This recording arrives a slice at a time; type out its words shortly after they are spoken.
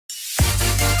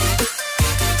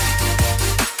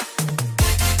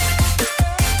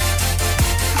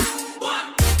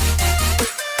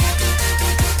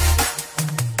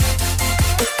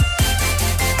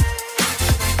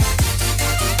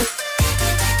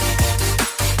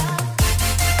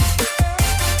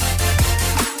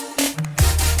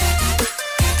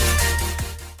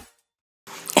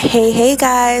Hey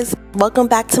guys, welcome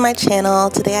back to my channel.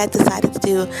 Today I decided to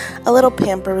do a little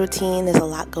pamper routine. There's a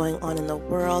lot going on in the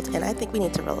world and I think we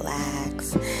need to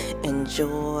relax,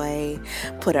 enjoy,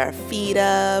 put our feet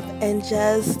up and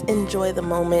just enjoy the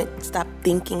moment. Stop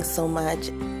thinking so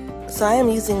much. So I am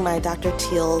using my Dr.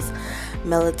 Teal's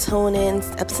melatonin,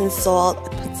 Epsom salt.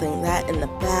 I'm putting that in the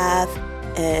bath.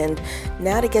 And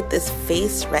now to get this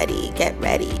face ready, get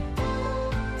ready.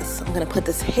 I'm gonna put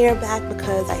this hair back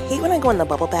because I hate when I go in the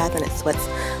bubble bath and it sweats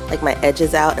like my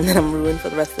edges out and then I'm ruined for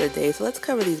the rest of the day. So let's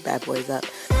cover these bad boys up.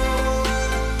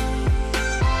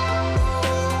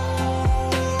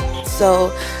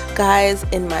 So guys,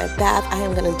 in my bath I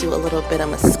am gonna do a little bit of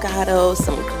Moscato,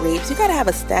 some grapes. You gotta have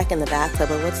a stack in the bathtub,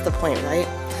 but what's the point, right?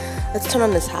 Let's turn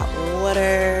on this hot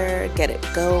water, get it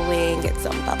going, get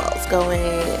some bubbles going,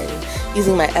 and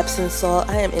using my Epsom salt,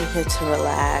 I am in here to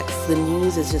relax. The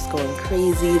news is just going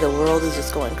crazy, the world is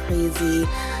just going crazy.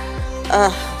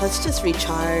 Let's just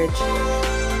recharge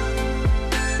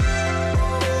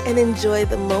and enjoy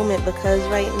the moment because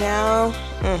right now,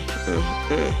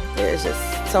 there's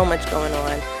just so much going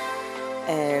on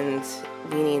and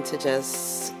we need to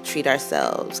just treat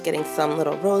ourselves. Getting some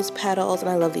little rose petals, and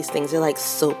I love these things. They're like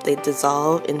soap, they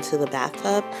dissolve into the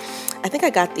bathtub. I think I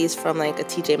got these from like a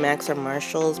TJ Maxx or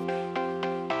Marshall's.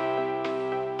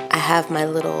 I have my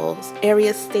little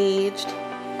area staged.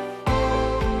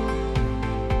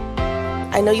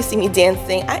 I know you see me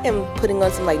dancing. I am putting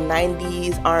on some like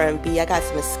 90s R&B. I got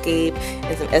some Escape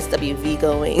and some SWV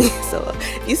going. So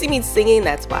if you see me singing,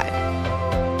 that's why.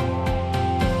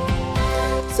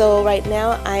 So right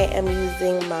now I am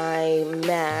using my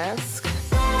mask.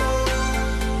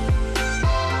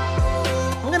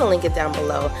 I'm going to link it down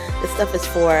below. This stuff is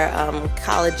for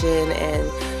collagen,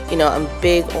 and you know, I'm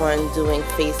big on doing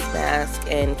face masks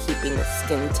and keeping the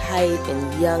skin tight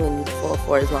and young and youthful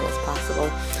for as long as possible.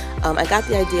 I got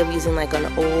the idea of using like an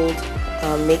old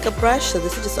makeup brush. So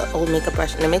this is just an old makeup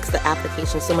brush and it makes the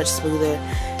application so much smoother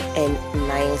and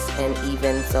nice and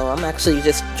even. So I'm actually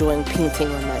just enjoying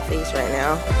painting on my face right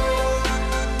now.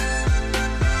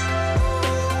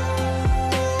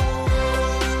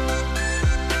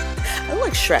 I look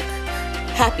like Shrek.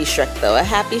 Happy Shrek though. A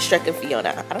happy Shrek and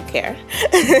Fiona. I don't care.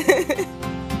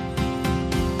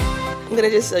 I'm gonna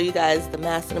just show you guys the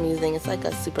mask that I'm using. It's like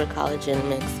a super collagen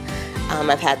mix.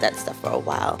 I've had that stuff for a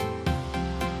while.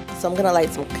 So I'm gonna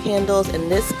light some candles, and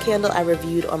this candle I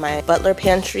reviewed on my Butler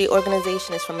Pantry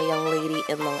organization. It's from a young lady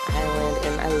in Long Island,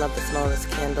 and I love the smell of this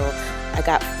candle. I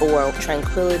got 4,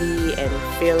 Tranquility and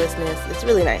Fearlessness. It's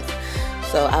really nice.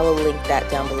 So I will link that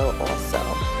down below also.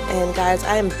 And guys,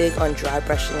 I am big on dry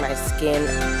brushing my skin.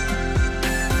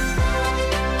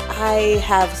 I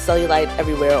have cellulite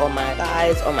everywhere on my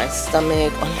thighs, on my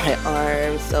stomach, on my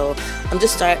arms. So I'm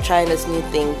just trying this new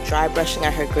thing, dry brushing.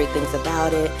 I heard great things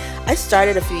about it. I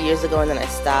started a few years ago and then I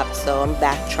stopped, so I'm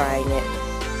back trying it.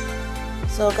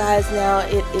 So guys, now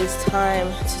it is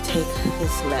time to take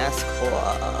this mask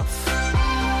off.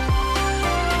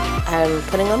 I'm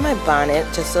putting on my bonnet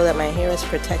just so that my hair is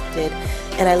protected.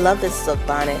 And I love this silk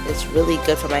bonnet. It's really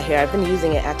good for my hair. I've been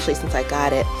using it actually since I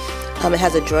got it. It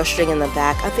has a drawstring in the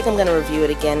back. I think I'm going to review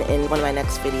it again in one of my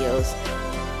next videos.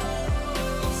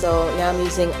 So now I'm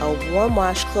using a warm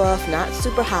washcloth, not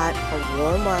super hot, a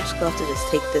warm washcloth to just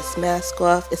take this mask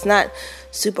off. It's not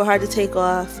super hard to take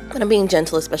off, but I'm being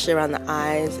gentle, especially around the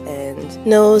eyes and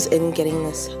nose and getting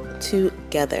this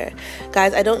together.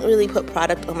 Guys, I don't really put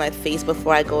product on my face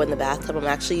before I go in the bathtub. I'm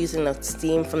actually using the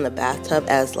steam from the bathtub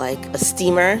as like a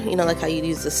steamer, you know, like how you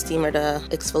use the steamer to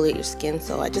exfoliate your skin.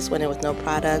 So I just went in with no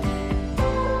product.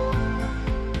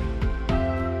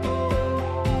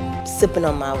 Sipping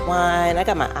on my wine. I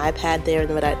got my iPad there,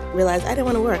 but I realized I didn't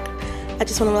want to work. I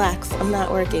just want to relax. I'm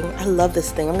not working. I love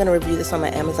this thing. I'm going to review this on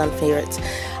my Amazon favorites.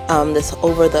 This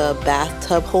over the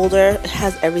bathtub holder. It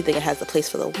has everything. It has a place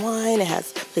for the wine. It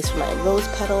has a place for my rose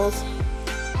petals.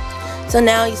 So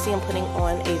now you see I'm putting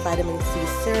on a vitamin C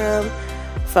serum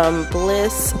from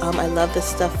Bliss. I love this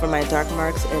stuff for my dark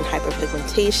marks and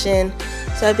hyperpigmentation.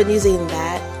 So I've been using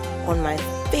that on my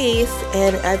face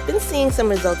and I've been seeing some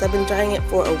results. I've been trying it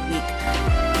for a week.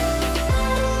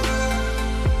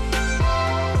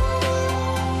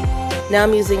 Now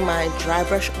I'm using my dry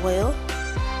brush oil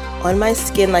on my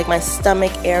skin, like my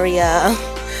stomach area,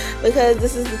 because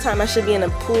this is the time I should be in a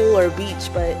pool or beach,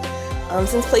 but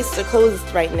since places are closed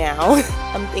right now,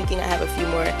 I'm thinking I have a few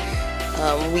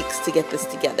more weeks to get this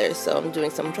together. So I'm doing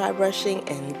some dry brushing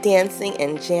and dancing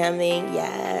and jamming.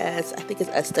 Yes, I think it's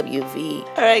SWV.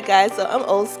 All right, guys, so I'm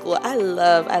old school. I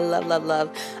love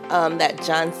that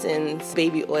Johnson's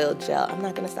baby oil gel. I'm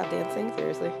not gonna stop dancing,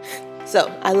 seriously. So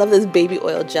I love this baby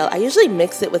oil gel. I usually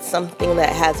mix it with something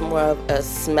that has more of a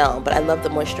smell, but I love the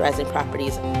moisturizing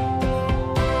properties.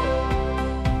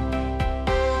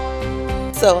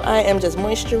 So I am just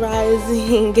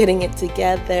moisturizing, getting it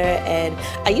together, and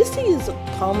I used to use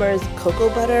Palmer's cocoa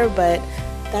butter, but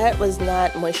that was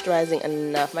not moisturizing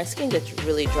enough. My skin gets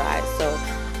really dry, so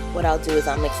what I'll do is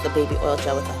I'll mix the baby oil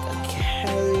gel with like a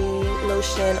curry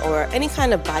lotion or any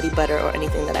kind of body butter or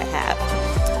anything that I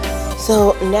have.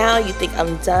 So now you think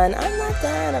I'm done. I'm not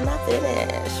done. I'm not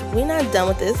finished. We're not done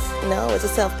with this. No, it's a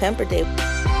self-pamper day.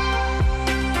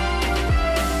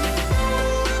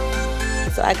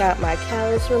 So I got my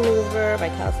callus remover, my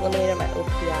callus eliminator, my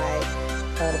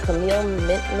OPI, Camille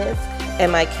Mint Mist,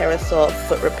 and my Carousel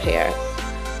foot repair.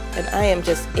 And I am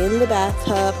just in the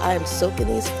bathtub. I am soaking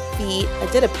these feet. I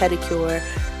did a pedicure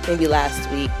maybe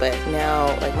last week, but now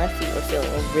like my feet are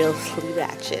feeling real sleeve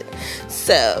action.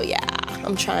 So yeah,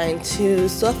 I'm trying to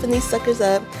soften these suckers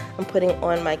up. I'm putting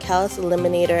on my callus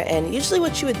eliminator, and usually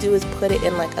what you would do is put it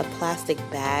in like a plastic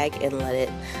bag and let it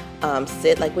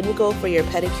sit. Like when you go for your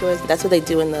pedicures, that's what they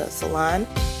do in the salon.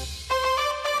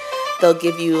 They'll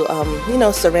give you, you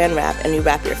know, saran wrap, and you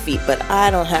wrap your feet, but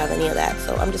I don't have any of that,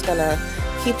 so I'm just gonna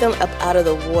keep them up out of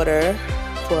the water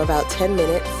for about 10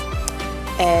 minutes,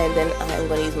 and then I'm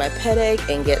going to use my ped egg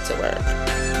and get to work.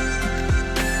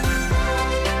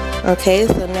 Okay,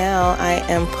 so now I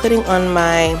am putting on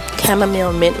my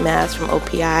chamomile mint mask from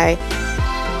OPI.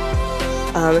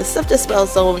 This stuff just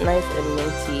smells so nice and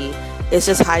minty. It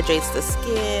just hydrates the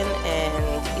skin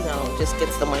and, you know, just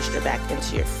gets the moisture back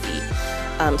into your feet.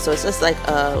 So it's just like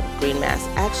a green mask.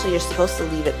 Actually, you're supposed to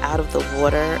leave it out of the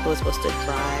water. It was supposed to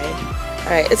dry.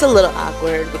 Alright, it's a little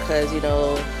awkward because, you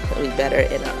know, it'll be better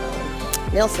in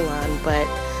a nail salon, but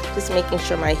just making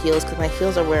sure my heels, because my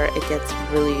heels are where it gets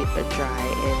really dry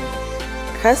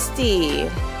and crusty.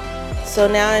 So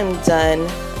now I'm done.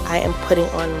 I am putting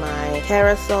on my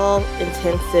Carousel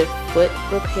Intensive Foot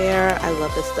Repair. I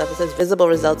love this stuff. It says visible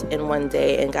results in 1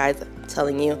 day, and guys, I'm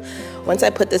telling you, once I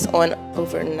put this on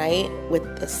overnight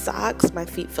with the socks, my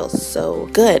feet feel so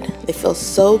good. They feel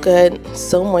so good,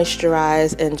 so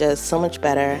moisturized, and just so much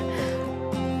better.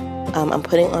 I'm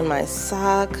putting on my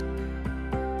sock,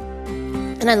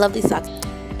 and I love these socks.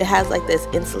 It has like this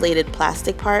insulated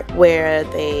plastic part where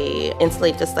they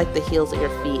insulate just like the heels of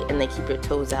your feet, and they keep your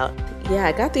toes out. Yeah,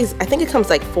 I got these. I think it comes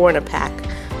like 4 in a pack.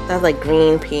 They have like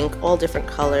green, pink, all different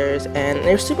colors, and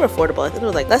they're super affordable. I think it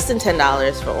was like less than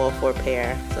 $10 for all 4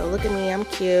 pair. So look at me, I'm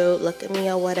cute. Look at me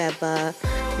or whatever.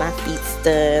 My feet's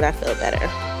done. I feel better.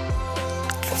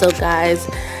 So guys,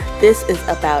 this is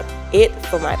about it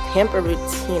for my pamper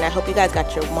routine. I hope you guys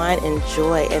got your wine and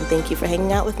joy, and thank you for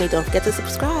hanging out with me. Don't forget to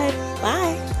subscribe.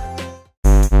 Bye.